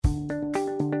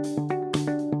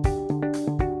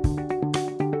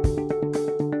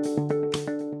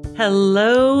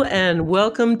Hello and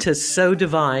welcome to So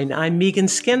Divine. I'm Megan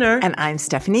Skinner. And I'm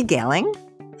Stephanie Gailing.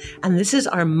 And this is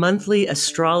our monthly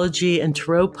astrology and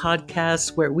tarot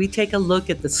podcast where we take a look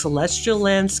at the celestial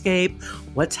landscape,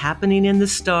 what's happening in the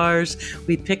stars.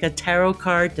 We pick a tarot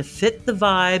card to fit the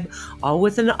vibe, all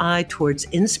with an eye towards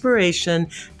inspiration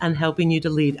and helping you to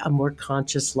lead a more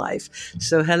conscious life.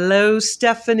 So hello,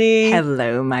 Stephanie.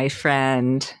 Hello, my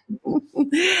friend.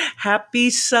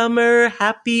 Happy summer.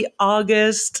 Happy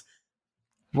August.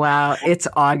 Wow, it's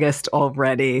August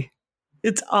already.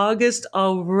 It's August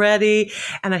already,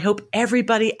 and I hope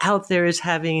everybody out there is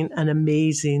having an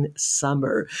amazing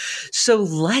summer. So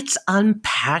let's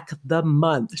unpack the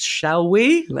month, shall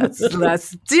we? Let's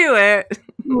do it.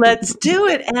 Let's do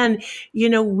it. And,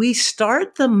 we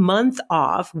start the month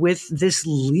off with this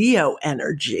Leo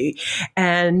energy.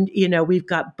 And, we've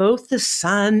got both the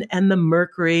sun and the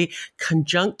Mercury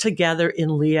conjunct together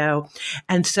in Leo.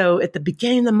 And so at the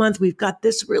beginning of the month, we've got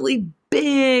this really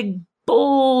big,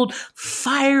 bold,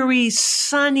 fiery,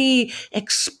 sunny,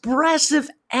 expressive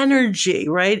energy,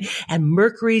 right? And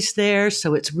Mercury's there.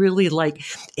 So it's really like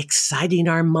exciting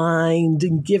our mind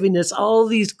and giving us all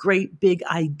these great big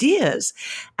ideas.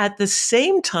 At the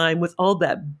same time, with all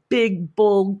that big,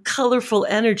 bold, colorful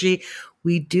energy,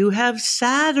 we do have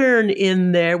Saturn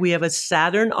in there. We have a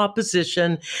Saturn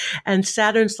opposition, and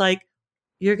Saturn's like,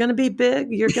 you're going to be big.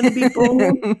 You're going to be bold.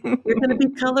 You're going to be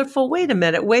colorful. Wait a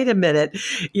minute. What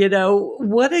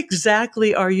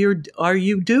exactly are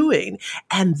you doing?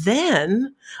 And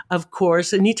then, of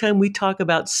course, anytime we talk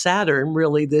about Saturn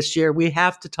really this year, we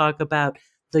have to talk about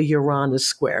the Uranus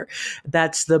square.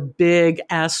 That's the big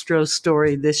astro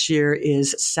story this year,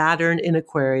 is Saturn in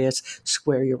Aquarius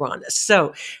square Uranus.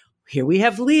 So here we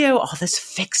have Leo, all this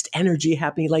fixed energy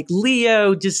happening, like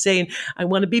Leo just saying, I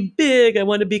want to be big, I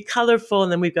want to be colorful.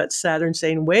 And then we've got Saturn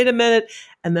saying, wait a minute.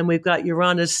 And then we've got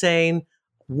Uranus saying,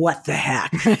 what the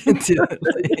heck?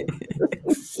 Exactly.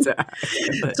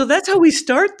 So that's how we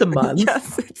start the month.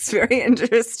 Yes, it's very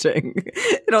interesting.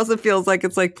 It also feels like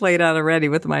it's like played out already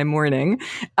with my morning.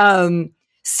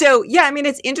 So, yeah, I mean,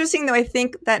 it's interesting, though. I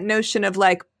think that notion of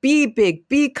like, be big,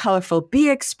 be colorful, be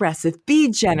expressive,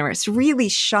 be generous, really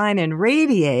shine and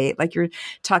radiate, like you're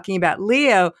talking about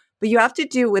Leo, but you have to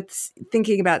do with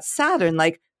thinking about Saturn,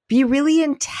 like be really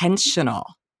intentional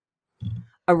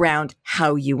around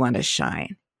how you want to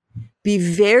shine. Be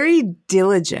very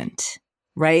diligent,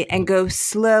 right? And go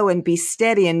slow and be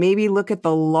steady and maybe look at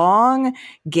the long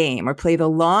game or play the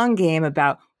long game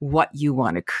about what you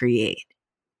want to create.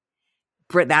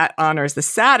 That honors the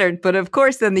Saturn, but of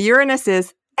course then the Uranus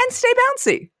is, and stay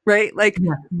bouncy, right? Like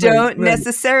don't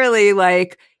necessarily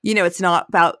like, it's not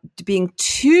about being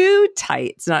too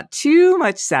tight. It's not too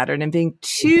much Saturn and being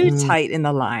too tight in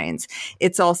the lines.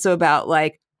 It's also about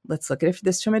like, let's look at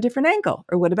this from a different angle,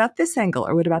 or what about this angle,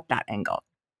 or what about that angle?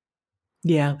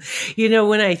 Yeah.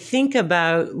 When I think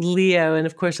about Leo, and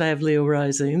of course I have Leo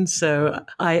rising, so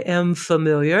I am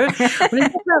familiar. When I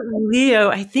think about Leo,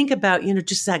 I think about,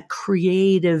 just that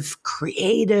creative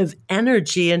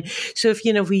energy. And so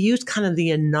if we use kind of the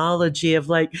analogy of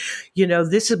like,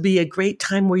 this would be a great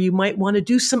time where you might want to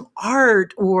do some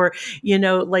art or,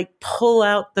 like pull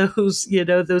out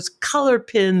those color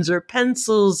pins or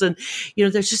pencils. And,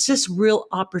 there's just this real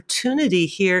opportunity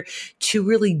here to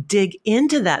really dig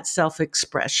into that self-expression.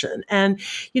 And,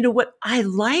 what I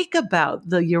like about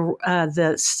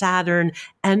the Saturn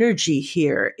energy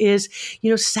here is,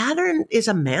 Saturn is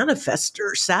a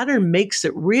manifester. Saturn makes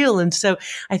it real. And so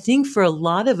I think for a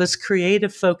lot of us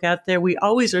creative folk out there, we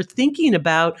always are thinking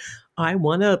about, I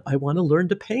want to learn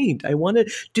to paint. I want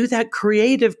to do that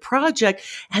creative project.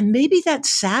 And maybe that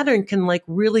Saturn can like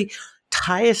really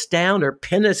tie us down or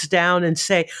pin us down and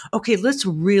say, okay, let's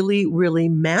really, really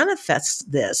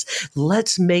manifest this.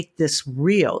 Let's make this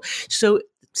real. So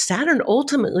Saturn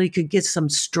ultimately could get some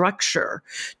structure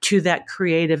to that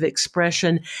creative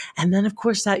expression. And then, of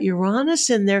course, that Uranus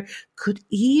in there could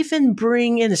even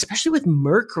bring in, especially with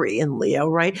Mercury in Leo,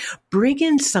 right? Bring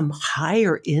in some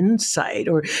higher insight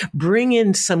or bring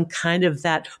in some kind of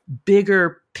that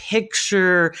bigger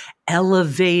picture,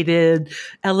 elevated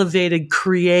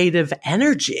creative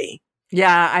energy.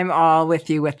 Yeah, I'm all with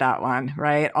you with that one,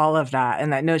 right? All of that.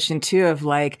 And that notion too of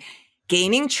like,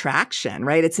 gaining traction,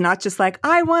 right? It's not just like,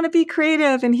 I want to be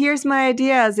creative and here's my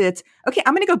ideas. It's, okay,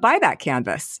 I'm going to go buy that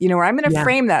canvas, or I'm going to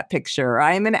frame that picture, or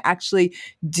I'm going to actually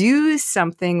do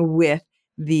something with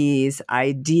these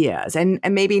ideas and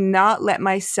maybe not let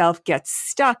myself get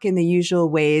stuck in the usual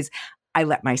ways I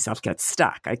let myself get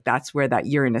stuck. Like that's where that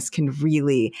Uranus can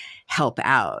really help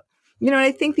out. And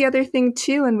I think the other thing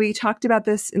too, and we talked about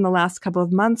this in the last couple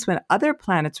of months when other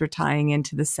planets were tying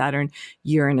into the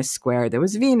Saturn-Uranus square. There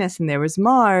was Venus and there was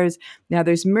Mars. Now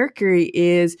there's Mercury,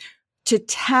 is to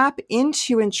tap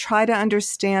into and try to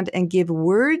understand and give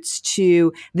words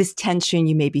to this tension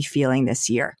you may be feeling this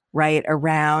year, right?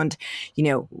 Around,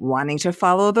 wanting to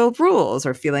follow the rules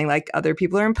or feeling like other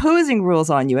people are imposing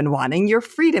rules on you and wanting your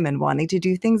freedom and wanting to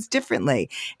do things differently.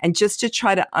 And just to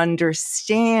try to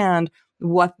understand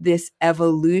what this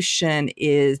evolution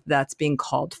is that's being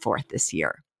called forth this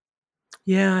year.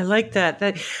 Yeah, I like that.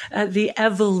 The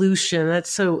evolution.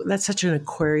 That's such an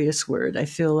Aquarius word, I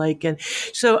feel like. And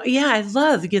so, yeah, I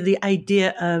love the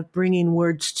idea of bringing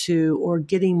words to or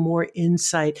getting more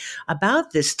insight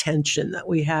about this tension that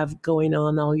we have going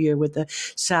on all year with the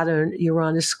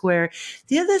Saturn-Uranus square.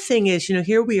 The other thing is,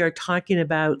 here we are talking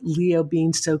about Leo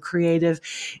being so creative.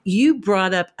 You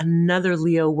brought up another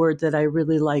Leo word that I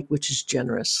really like, which is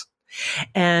generous.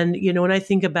 And, when I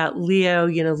think about Leo,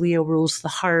 Leo rules the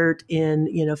heart in,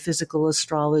 physical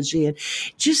astrology, and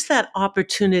just that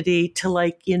opportunity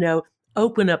to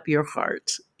open up your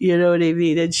heart, you know what I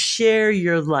mean? And share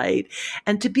your light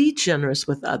and to be generous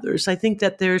with others. I think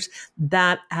that there's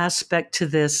that aspect to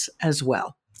this as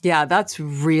well. Yeah, that's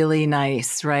really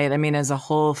nice, right? I mean, as a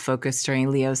whole focus during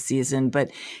Leo season,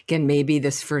 but again, maybe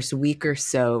this first week or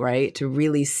so, right? To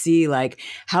really see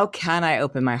how can I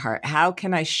open my heart? How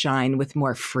can I shine with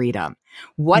more freedom?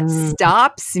 What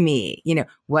stops me?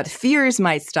 What fears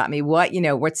might stop me?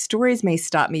 What stories may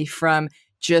stop me from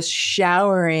just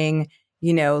showering,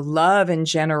 love and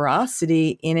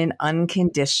generosity in an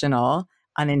unconditional,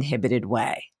 uninhibited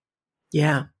way.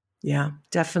 Yeah,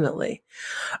 definitely.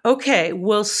 Okay,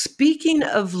 well, speaking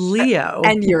of Leo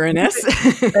and Uranus,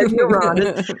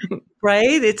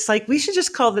 right? It's like we should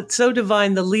just call it So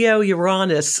Divine, the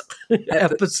Leo-Uranus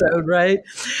episode, right?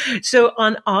 So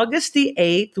on August the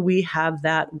 8th, we have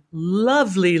that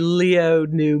lovely Leo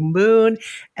new moon.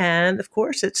 And of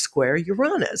course, it's square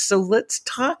Uranus. So let's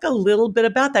talk a little bit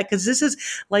about that, because this is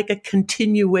like a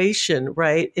continuation,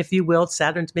 right? If you will,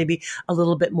 Saturn's maybe a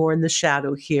little bit more in the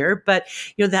shadow here. But,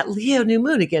 that Leo new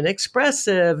moon, again,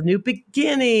 expressive, new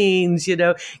beginnings,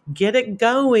 get it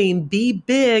going, be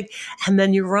big. And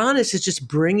then Uranus is just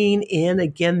bringing in,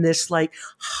 again, this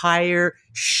higher,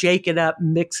 shake it up,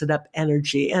 mix it up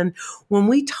energy. And when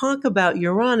we talk about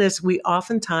Uranus, we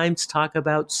oftentimes talk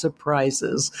about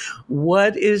surprises.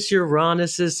 What is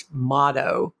Uranus's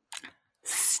motto?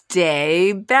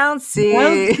 Stay bouncy.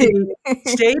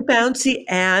 Stay bouncy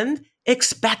and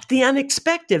expect the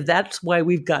unexpected. That's why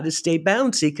we've got to stay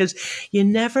bouncy, because you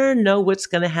never know what's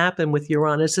going to happen with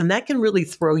Uranus. And that can really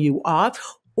throw you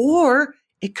off, or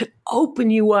it could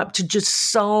open you up to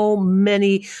just so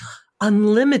many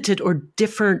unlimited or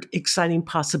different exciting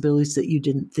possibilities that you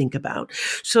didn't think about.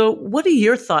 So what are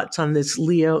your thoughts on this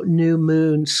Leo new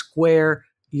moon square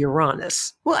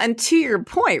Uranus? Well, and to your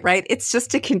point, right? It's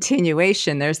just a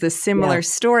continuation. There's this similar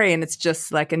story, and it's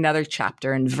just like another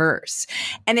chapter and verse.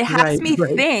 And it has me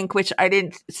think, which I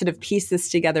didn't sort of piece this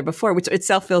together before, which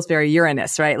itself feels very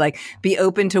Uranus, right? Be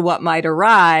open to what might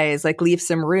arise, leave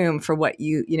some room for what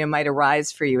you might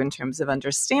arise for you in terms of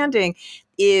understanding.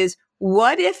 Is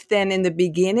what if then in the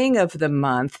beginning of the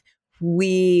month,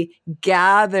 we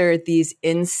gathered these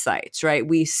insights, right?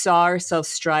 We saw ourselves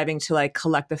striving to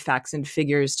collect the facts and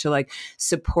figures to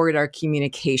support our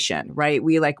communication, right?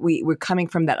 We're coming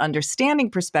from that understanding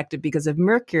perspective because of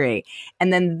Mercury.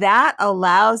 And then that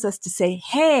allows us to say,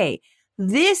 hey,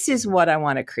 this is what I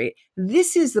want to create.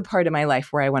 This is the part of my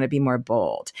life where I want to be more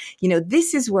bold.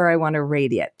 This is where I want to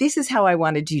radiate. This is how I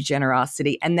want to do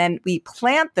generosity. And then we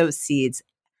plant those seeds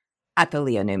at the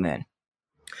Leo new moon.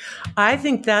 I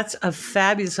think that's a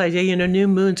fabulous idea. New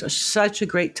moons are such a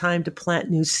great time to plant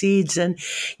new seeds. And,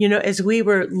 as we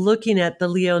were looking at the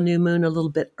Leo new moon a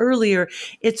little bit earlier,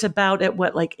 it's about at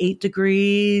 8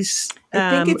 degrees?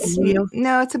 I think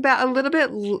it's about a little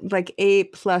bit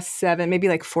 8 plus 7, maybe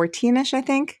 14-ish, I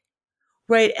think.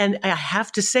 Right. And I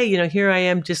have to say, here I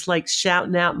am just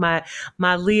shouting out my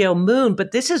Leo moon,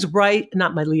 but this is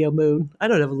not my Leo moon. I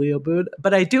don't have a Leo moon,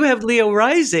 but I do have Leo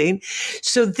rising.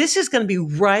 So this is going to be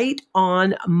right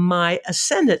on my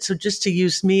ascendant. So just to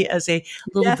use me as a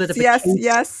little bit of a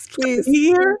yes, please.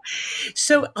 Here.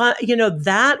 So,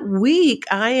 that week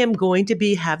I am going to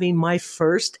be having my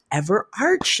first ever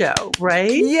art show,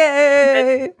 right?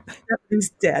 Yay! Stephanie's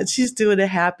dad, she's doing a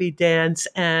happy dance.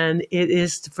 And it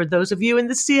is, for those of you in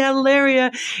the Seattle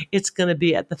area, it's going to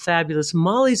be at the fabulous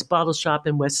Molly's Bottle Shop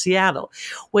in West Seattle.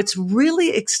 What's really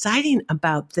exciting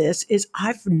about this is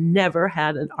I've never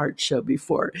had an art show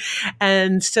before.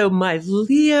 And so my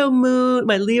Leo moon,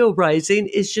 my Leo rising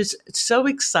is just so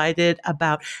excited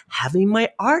about having my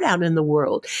art out in the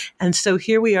world. And so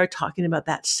here we are talking about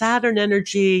that Saturn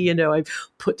energy. I've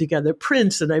put together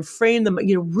prints and I've framed them,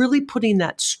 really putting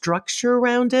that structure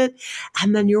around it.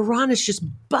 And then Uranus just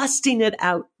busting it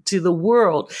out to the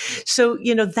world. So,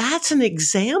 that's an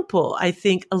example, I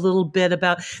think, a little bit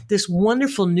about this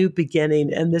wonderful new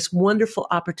beginning and this wonderful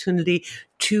opportunity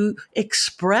to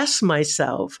express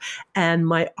myself and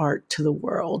my art to the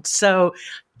world. So,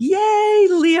 yay,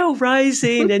 Leo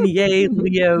rising and yay,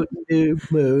 Leo new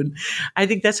moon. I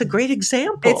think that's a great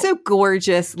example. It's a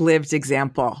gorgeous lived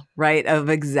example, right, of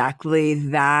exactly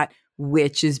that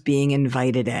which is being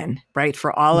invited in, right,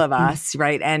 for all of us,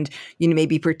 right? And,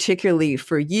 maybe particularly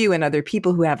for you and other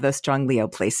people who have those strong Leo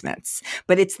placements.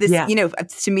 But it's this,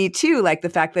 to me too, like the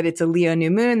fact that it's a Leo new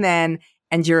moon then,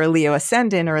 and you're a Leo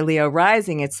ascendant or a Leo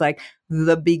rising, it's like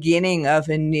the beginning of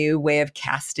a new way of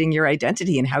casting your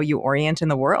identity and how you orient in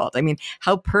the world. I mean,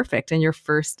 how perfect, and your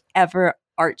first ever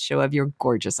art show of your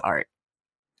gorgeous art.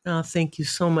 Oh, thank you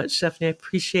so much, Stephanie. I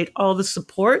appreciate all the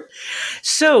support.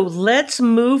 So let's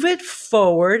move it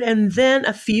forward, and then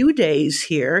a few days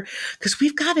here, because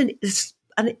we've got an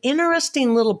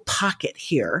interesting little pocket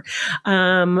here,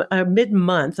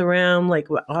 mid-month around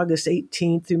August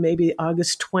 18th through maybe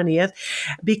August 20th,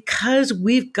 because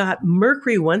we've got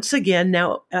Mercury once again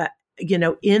now,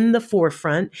 in the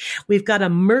forefront. We've got a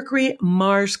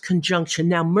Mercury-Mars conjunction.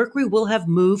 Now, Mercury will have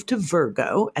moved to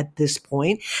Virgo at this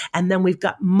point, and then we've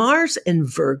got Mars in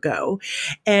Virgo.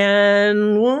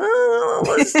 And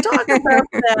let's talk about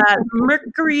that.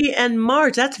 Mercury and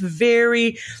Mars, that's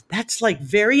very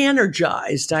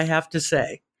energized, I have to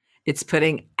say. It's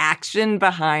putting action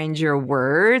behind your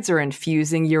words or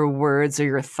infusing your words or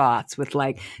your thoughts with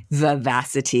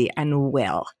vivacity and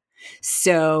will.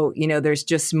 So, there's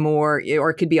just more, or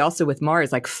it could be also with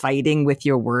Mars, like fighting with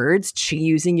your words,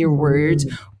 choosing your words,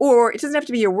 or it doesn't have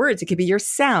to be your words. It could be your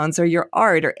sounds or your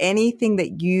art or anything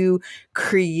that you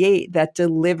create that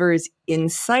delivers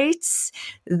insights,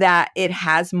 that it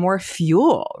has more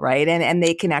fuel, right? And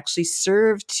they can actually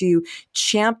serve to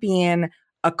champion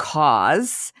a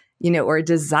cause, or a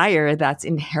desire that's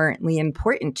inherently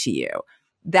important to you.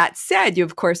 That said, you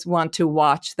of course want to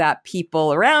watch that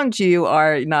people around you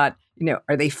are not,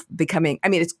 are they becoming,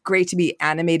 it's great to be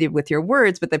animated with your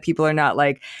words, but that people are not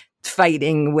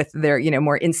fighting with their,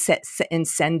 more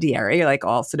incendiary,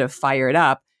 all sort of fired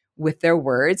up with their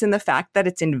words. And the fact that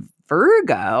it's in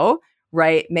Virgo,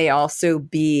 right, may also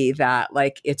be that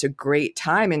it's a great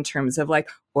time in terms of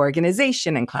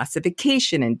organization and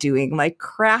classification and doing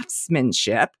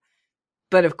craftsmanship.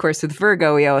 But of course, with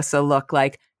Virgo, we also look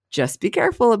just be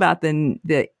careful about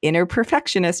the inner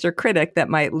perfectionist or critic that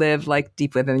might live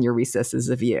deep within your recesses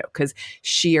of you, because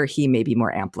she or he may be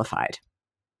more amplified.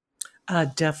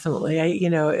 Definitely.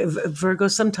 Virgo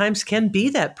sometimes can be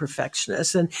that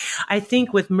perfectionist. And I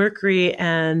think with Mercury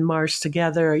and Mars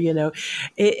together, I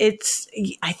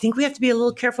think we have to be a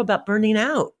little careful about burning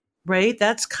out. Right?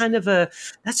 That's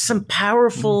some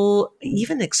powerful,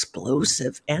 even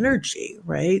explosive energy,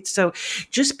 right? So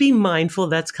just be mindful.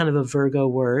 That's kind of a Virgo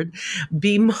word.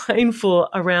 Be mindful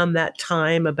around that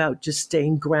time about just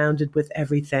staying grounded with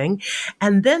everything.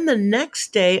 And then the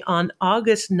next day on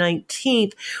August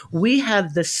 19th, we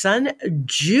have the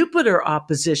Sun-Jupiter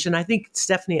opposition. I think,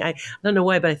 Stephanie, I don't know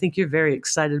why, but I think you're very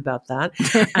excited about that.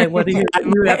 I want to hear what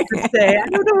you have to say. I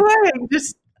don't know why.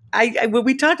 When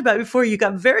we talked about it before, you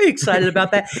got very excited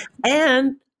about that.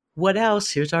 And what else?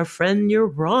 Here's our friend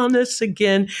Uranus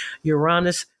again.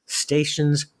 Uranus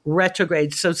stations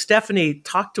retrograde. So Stephanie,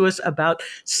 talk to us about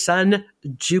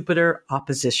Sun-Jupiter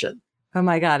opposition. Oh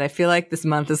my God. I feel like this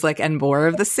month is and more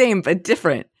of the same, but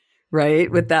different, right?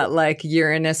 With that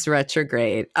Uranus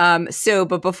retrograde.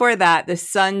 But before that, the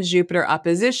Sun-Jupiter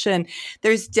opposition,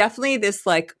 there's definitely this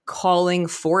calling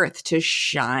forth to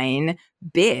shine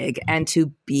big and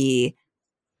to be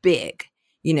big.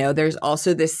 There's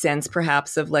also this sense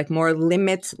perhaps of more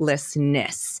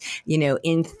limitlessness,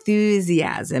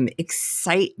 enthusiasm,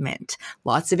 excitement,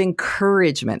 lots of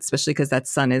encouragement, especially because that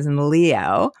sun is in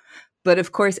Leo. But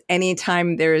of course,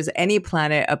 anytime there is any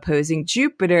planet opposing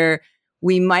Jupiter,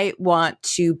 we might want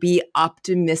to be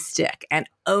optimistic and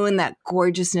own that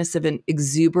gorgeousness of an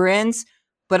exuberance,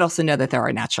 but also know that there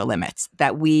are natural limits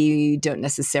that we don't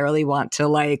necessarily want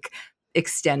to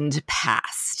extend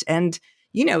past. And,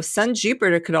 Sun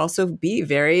Jupiter could also be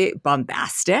very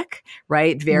bombastic,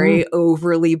 right? Very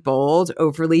overly bold,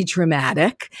 overly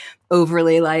dramatic,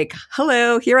 overly like,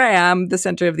 hello, here I am, the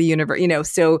center of the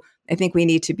universe, so I think we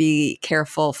need to be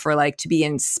careful for like to be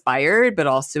inspired, but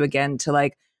also again to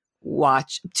like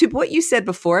watch to what you said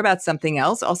before about something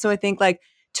else. Also, I think like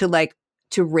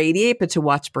to radiate, but to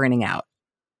watch burning out.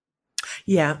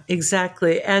 Yeah,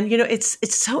 exactly. And, it's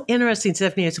so interesting,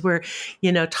 Stephanie, as we're,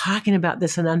 talking about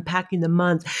this and unpacking the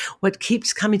month. What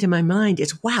keeps coming to my mind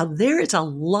is, wow, there is a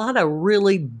lot of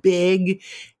really big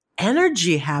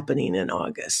energy happening in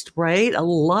August, right? A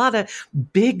lot of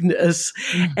bigness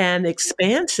and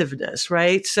expansiveness,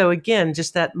 right? So again,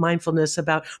 just that mindfulness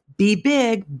about be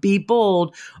big, be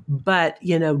bold, but,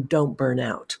 don't burn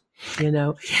out.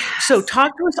 Yes. So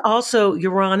talk to us also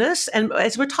Uranus. And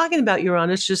as we're talking about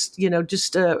Uranus, just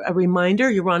a reminder,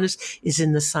 Uranus is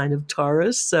in the sign of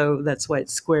Taurus. So that's why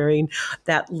it's squaring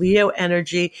that Leo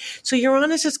energy. So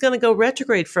Uranus is going to go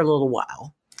retrograde for a little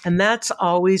while. And that's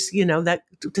always, that,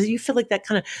 do you feel like that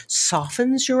kind of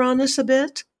softens Uranus a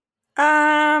bit?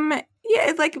 Yeah,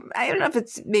 it's like, I don't know if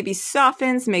it's maybe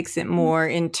softens, makes it more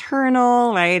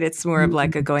internal, right? It's more of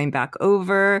like a going back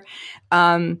over.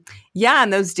 Yeah,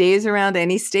 and those days around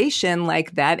any station,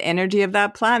 like that energy of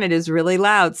that planet is really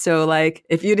loud. So like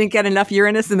if you didn't get enough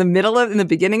Uranus in the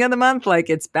beginning of the month, like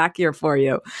it's back here for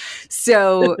you.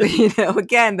 So,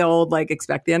 again, the old like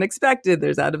expect the unexpected,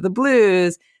 there's out of the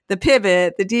blues, the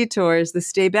pivot, the detours, the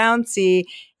stay bouncy.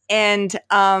 And,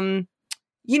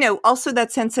 also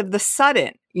that sense of the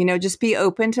sudden, just be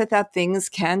open to that things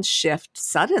can shift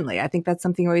suddenly. I think that's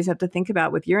something you always have to think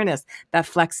about with Uranus, that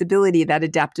flexibility, that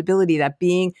adaptability, that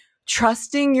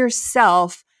trusting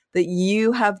yourself that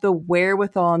you have the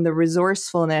wherewithal and the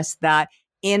resourcefulness that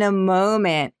in a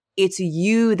moment, it's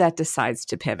you that decides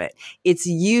to pivot. It's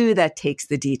you that takes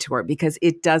the detour because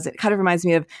it kind of reminds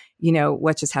me of,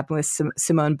 what just happened with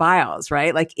Simone Biles,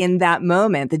 right? Like in that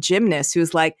moment, the gymnast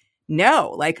who's like,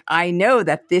 no, like I know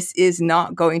that this is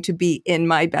not going to be in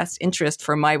my best interest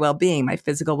for my well-being, my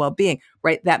physical well-being,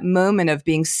 right? That moment of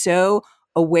being so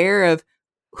aware of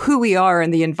who we are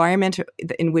and the environment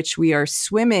in which we are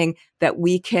swimming that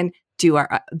we can do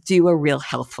a real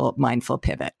healthful, mindful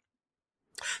pivot.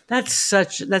 That's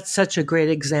such a great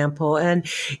example. And,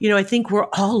 I think we're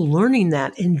all learning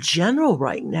that in general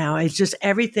right now. It's just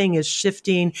everything is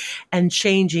shifting and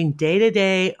changing day to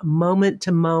day, moment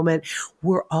to moment.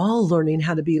 We're all learning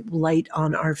how to be light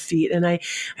on our feet. And I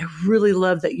really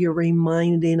love that you're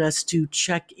reminding us to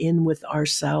check in with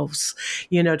ourselves,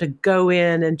 to go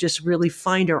in and just really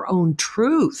find our own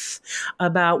truth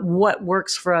about what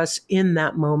works for us in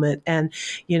that moment. And,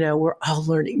 we're all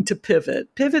learning to pivot.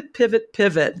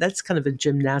 That's kind of a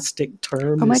gymnastic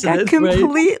term. Oh my God,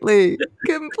 completely. Right?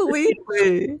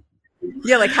 Completely.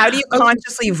 Yeah, like how do you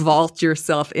consciously vault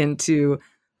yourself into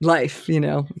life? We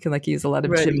can like use a lot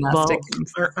of gymnastic.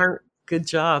 Good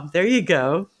job. There you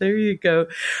go.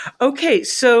 Okay,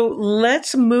 so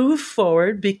let's move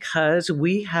forward because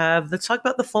let's talk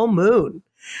about the full moon.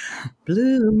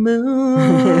 Blue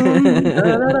moon.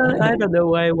 I don't know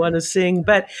why I want to sing,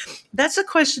 but that's a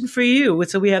question for you.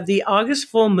 So we have the August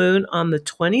full moon on the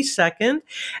 22nd,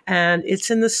 and it's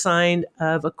in the sign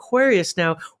of Aquarius.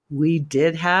 Now, we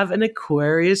did have an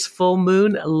Aquarius full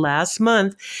moon last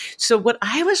month. So what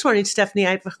I was wondering,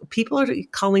 Stephanie, people are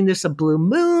calling this a blue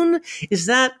moon. Is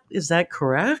that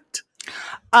correct?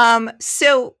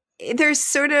 So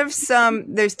there's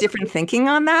there's different thinking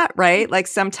on that, right? Like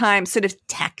sometimes sort of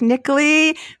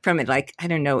technically from it, like, I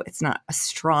don't know, it's not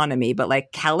astronomy, but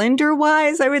like calendar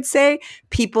wise, I would say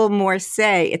people more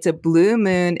say it's a blue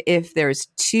moon if there's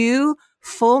 2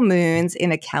 full moons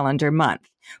in a calendar month.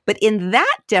 But in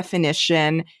that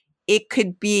definition, it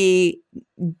could be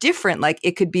different. Like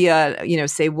it could be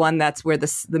say one that's where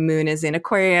the moon is in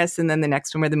Aquarius and then the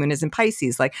next one where the moon is in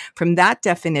Pisces. Like from that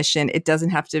definition, it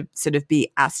doesn't have to sort of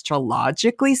be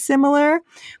astrologically similar.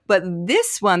 But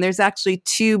this one, there's actually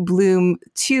 2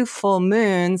 full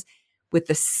moons with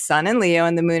the sun in Leo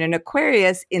and the moon in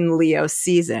Aquarius in Leo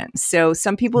season. So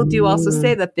some people do also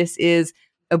say that this is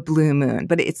a blue moon,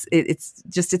 but it's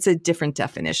a different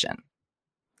definition.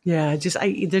 Yeah,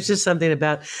 there's just something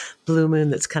about blue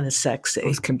moon that's kind of sexy.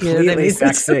 It's completely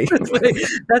sexy.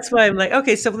 That's why I'm like,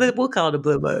 okay, so we'll call it a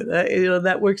blue moon.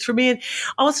 That works for me. And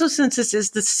also, since this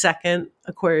is the second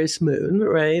Aquarius moon,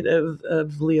 right,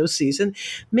 of Leo season,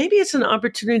 maybe it's an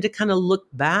opportunity to kind of look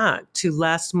back to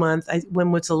last month.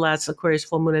 When was the last Aquarius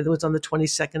full moon? I think it was on the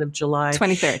 22nd of July.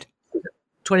 23rd.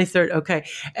 23rd. Okay.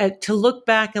 To look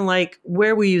back and like,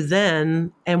 where were you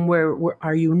then and where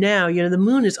are you now? You know, the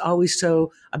moon is always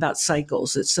so about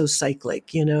cycles. It's so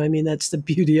cyclic, you know, I mean, that's the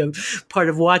beauty of part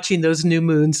of watching those new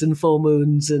moons and full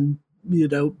moons and, you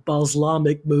know,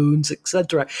 balsamic moons,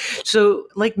 etc. So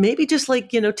like maybe just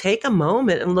like, you know, take a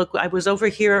moment and look, I was over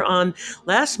here on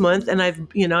last month and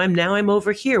I'm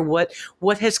over here. What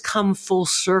has come full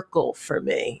circle for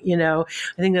me? You know,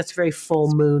 I think that's very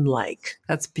full moon like.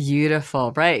 That's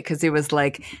beautiful, right? Because it was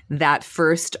like that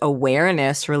first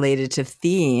awareness related to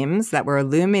themes that were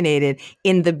illuminated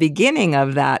in the beginning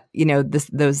of that, you know,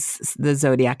 the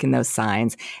zodiac and those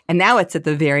signs. And now it's at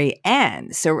the very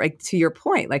end. So like to your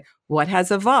point, like what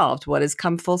has evolved? What has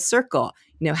come full circle?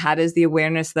 You know, how does the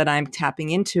awareness that I'm tapping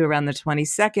into around the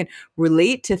 22nd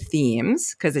relate to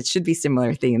themes? Because it should be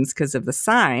similar themes because of the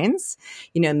signs.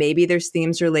 You know, maybe there's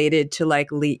themes related to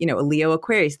like, Leo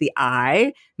Aquarius, the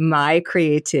I, my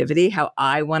creativity, how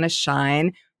I want to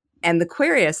shine. And the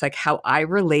Aquarius, like how I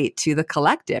relate to the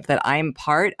collective that I'm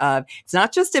part of. It's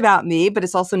not just about me, but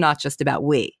it's also not just about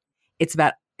we. It's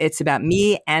about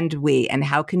me and we, and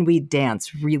how can we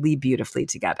dance really beautifully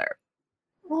together?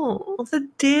 Oh, the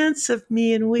dance of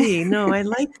me and we. No, I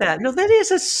like that. No, that is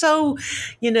so,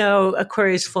 you know,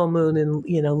 Aquarius full moon and,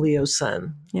 you know, Leo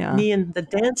sun. Yeah. Me and the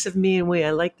dance of me and we.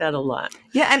 I like that a lot.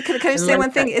 Yeah. And can I say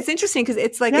one thing? It's interesting because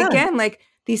it's like, again, like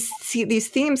these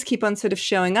themes keep on sort of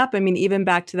showing up. I mean, even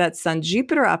back to that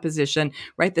Sun-Jupiter opposition,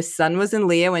 right? The sun was in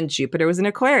Leo and Jupiter was in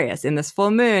Aquarius. In this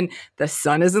full moon, the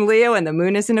sun is in Leo and the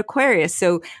moon is in Aquarius.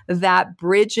 So that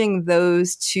bridging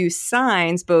those two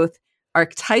signs, both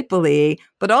archetypally,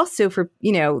 but also for,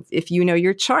 you know, if you know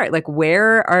your chart, like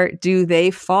do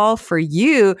they fall for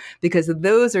you? Because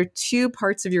those are two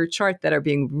parts of your chart that are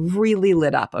being really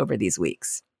lit up over these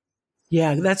weeks.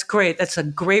 Yeah, that's great. That's a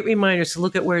great reminder to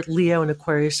look at where Leo and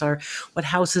Aquarius are, what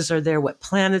houses are there, what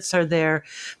planets are there,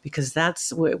 because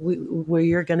that's where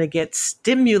you're going to get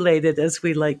stimulated, as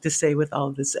we like to say, with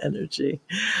all this energy.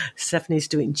 Stephanie's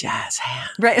doing jazz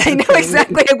hands. Right, I know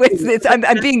exactly.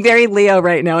 I'm being very Leo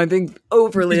right now. I'm being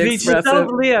overly expressive. So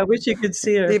Leo, I wish you could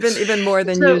see her. Even more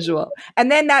than usual. And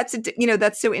then that's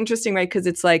so interesting, right? Because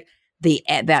it's like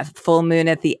that full moon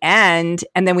at the end,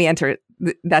 and then we enter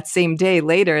that same day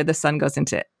later, the sun goes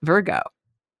into Virgo.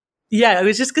 Yeah, I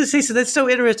was just going to say, so that's so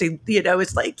interesting. You know,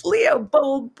 it's like Leo,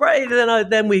 bold, bright,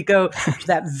 and then we go to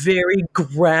that very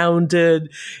grounded,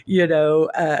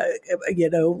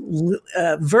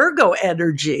 Virgo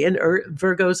energy, and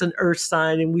Virgo's an Earth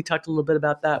sign, and we talked a little bit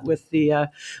about that with the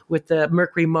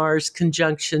Mercury-Mars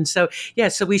conjunction. So yeah,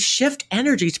 so we shift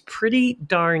energies pretty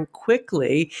darn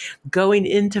quickly going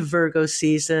into Virgo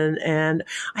season, and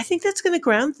I think that's going to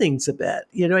ground things a bit.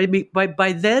 You know, I mean,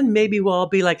 by then maybe we'll all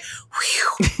be like,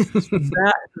 whew.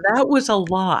 That was a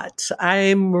lot.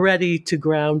 I'm ready to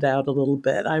ground out a little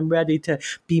bit. I'm ready to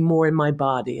be more in my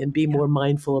body and be more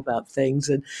mindful about things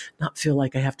and not feel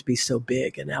like I have to be so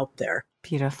big and out there.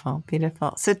 Beautiful,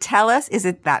 beautiful. So tell us, is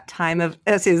that time of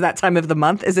the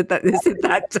month? Is it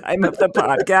that time of the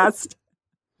podcast?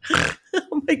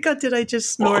 Oh my God, did I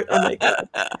just snort? Oh my God.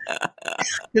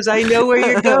 Because I know where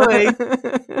you're going.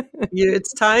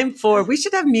 It's time we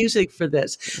should have music for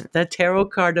this. The tarot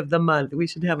card of the month. We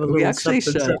should have a little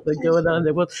something going on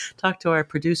there. We'll talk to our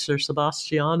producer,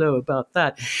 Sebastiano, about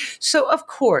that. So, of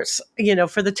course, you know,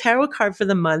 for the tarot card for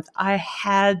the month, I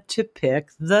had to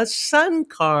pick the Sun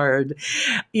card.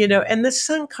 You know, and the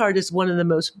Sun card is one of the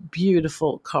most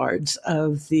beautiful cards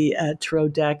of the tarot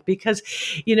deck because,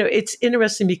 you know, it's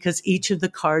interesting because each of the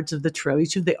cards of the tarot,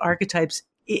 each of the archetypes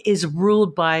is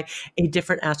ruled by a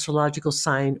different astrological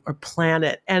sign or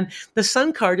planet. And the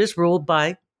Sun card is ruled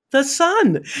by the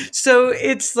sun. So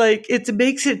it's like, it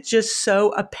makes it just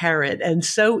so apparent and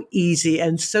so easy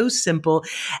and so simple.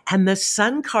 And the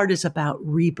Sun card is about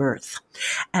rebirth.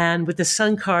 And with the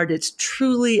Sun card, it's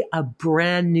truly a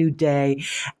brand new day.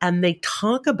 And they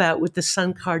talk about with the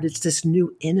Sun card, it's this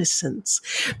new innocence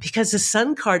because the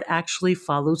Sun card actually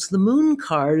follows the Moon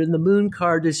card. And the Moon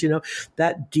card is, you know,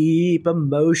 that deep,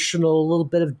 emotional, little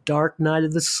bit of dark night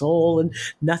of the soul and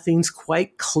nothing's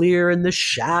quite clear in the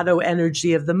shadow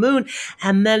energy of the moon.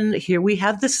 And then here we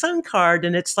have the Sun card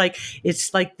and it's like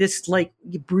this like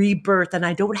rebirth and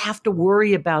I don't have to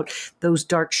worry about those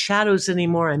dark shadows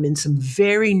anymore. I'm in some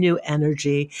very new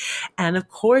energy. And of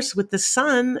course, with the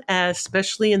sun,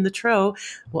 especially in the tarot,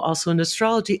 well, also in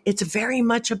astrology, it's very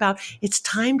much about it's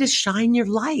time to shine your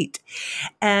light.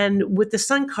 And with the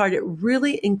Sun card, it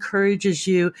really encourages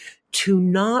you to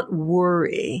not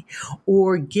worry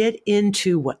or get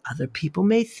into what other people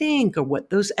may think or what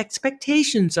those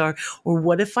expectations are, or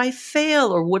what if I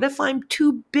fail, or what if I'm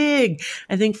too big.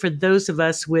 I think for those of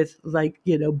us with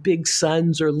big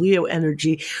suns or Leo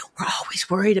energy, we're always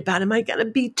worried about, am I going to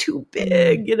be too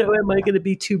big? Am I going to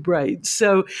be too bright?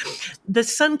 So the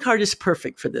sun card is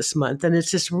perfect for this month. And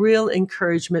it's this real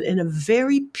encouragement in a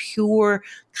very pure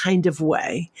kind of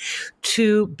way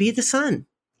to be the sun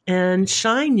and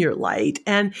shine your light.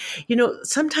 And,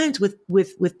 sometimes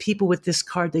with people with this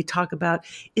card, they talk about,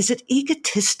 is it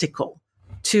egotistical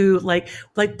to like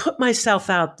put myself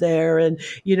out there and,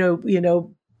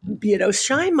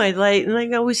 shine my light? And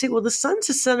I always say, well, the sun's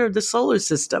the center of the solar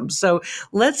system. So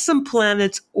let some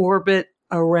planets orbit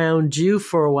around you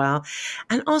for a while.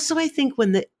 And also I think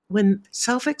when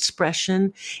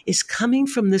self-expression is coming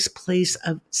from this place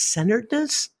of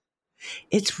centeredness,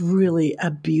 it's really a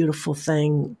beautiful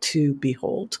thing to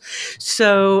behold.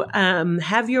 So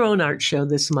have your own art show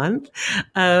this month.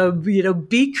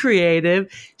 Be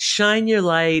creative, shine your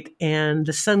light, and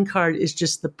the sun card is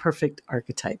just the perfect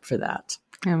archetype for that.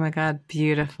 Oh my God,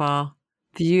 beautiful.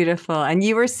 Beautiful. And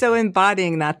you were so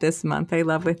embodying that this month. I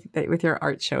love with your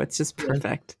art show. It's just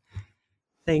perfect.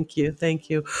 Thank you. Thank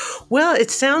you. Well,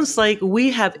 it sounds like we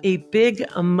have a big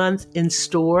month in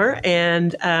store,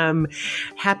 and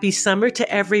happy summer to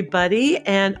everybody.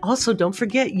 And also don't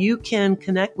forget, you can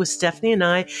connect with Stephanie and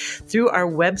I through our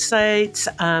websites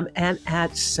and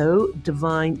at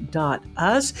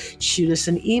sodivine.us. Shoot us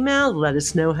an email. Let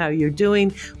us know how you're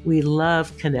doing. We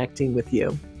love connecting with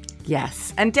you.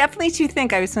 Yes. And definitely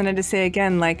I just wanted to say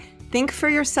again, think for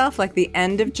yourself, the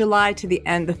end of July to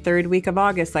the third week of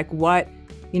August, what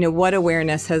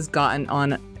awareness has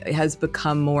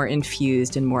become more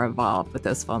infused and more evolved with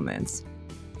those full moons.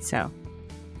 So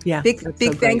yeah, big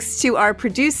thanks to our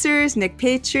producers, Nick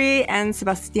Patry and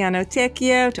Sebastiano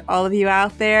Tecchio, to all of you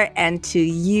out there, and to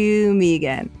you,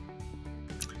 Megan.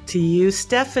 To you,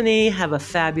 Stephanie. Have a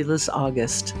fabulous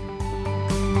August.